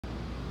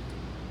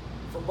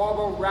For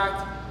barbell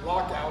racked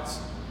lockouts,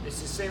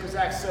 it's the same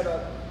exact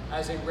setup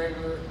as a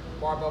regular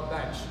barbell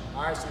bench.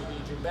 All right, so you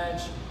need your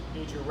bench,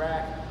 you need your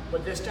rack,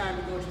 but this time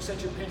you're going to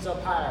set your pins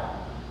up higher.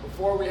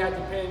 Before we had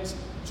the pins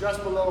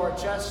just below our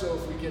chest, so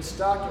if we get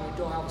stuck and we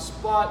don't have a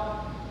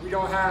spot, we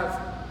don't have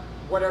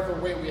whatever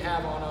weight we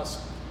have on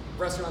us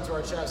resting onto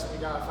our chest, and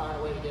we gotta find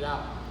a way to get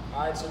out.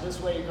 All right, so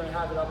this way you're gonna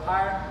have it up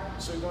higher,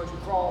 so you're going to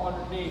crawl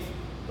underneath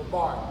the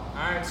bar.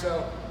 All right,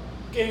 so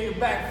getting your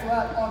back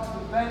flat onto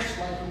the bench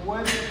like you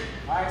would.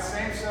 All right,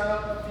 same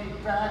setup,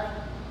 feet back,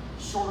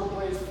 shoulder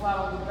blades flat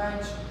on the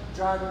bench,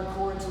 driving the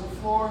core into the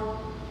floor. All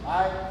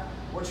right,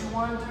 what you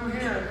want to do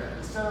here,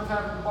 instead of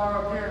having the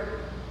bar up here,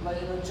 like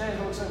J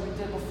hooks like we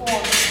did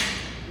before,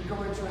 you're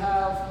going to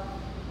have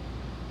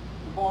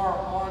the bar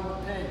on the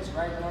pins,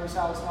 right? Notice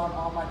how it's not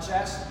on my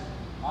chest.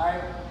 All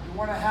right, you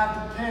want to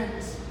have the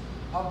pins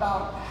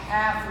about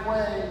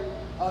halfway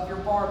of your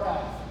bar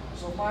path.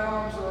 So if my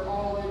arms are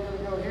all the way going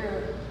to go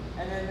here,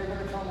 and then they're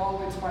going to come all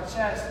the way to my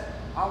chest,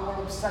 I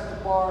want to set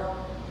the bar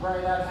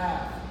right at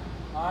half.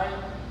 All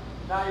right,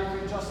 now you can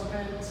adjust the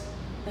pins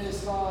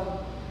based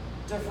on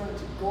different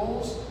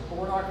goals, but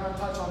we're not going to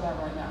touch on that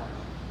right now.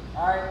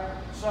 All right,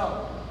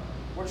 so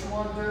what you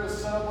want to do is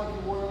set up like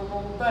you would on a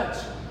normal bench.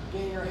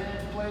 Getting your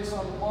hands placed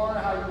on the bar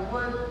how you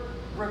would,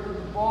 gripping the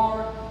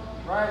bar,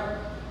 right?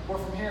 But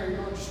from here, you're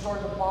going to start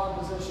in the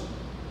bottom position.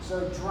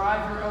 So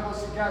drive your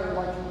elbows together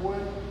like you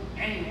would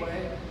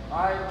anyway.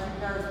 All right,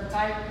 keeping everything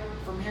tight.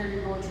 From here,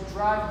 you're going to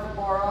drive the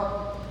bar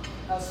up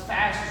as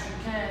fast as you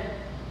can,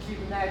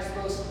 keeping that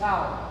explosive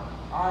power.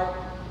 All right,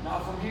 now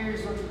from here,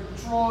 you're going to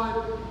control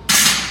it,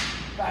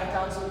 back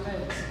down to the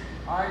pins.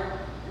 All right,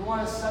 you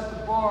want to set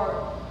the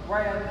bar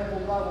right at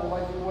nipple level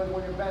like you would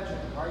when you're benching.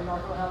 All right, you're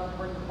not going to have to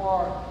bring the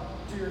bar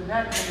to your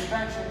neck when you're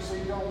benching, so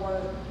you don't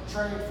want to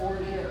train for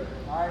it here.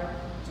 All right,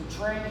 so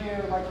train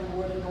here like you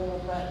would a normal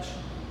bench.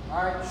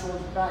 All right,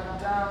 shoulders back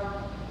and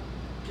down,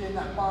 getting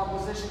that bottom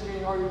position,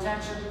 getting all your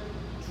tension,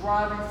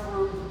 driving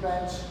through the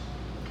bench,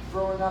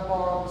 throwing that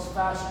bar up as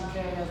fast as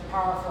you can, as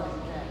powerful as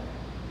you can.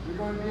 You're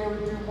going to be able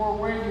to do more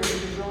weight here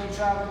because you're only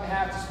traveling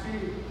half the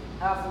speed,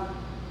 half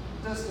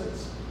the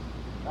distance.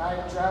 All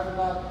right, driving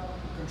up,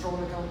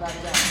 controlling it coming back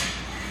down.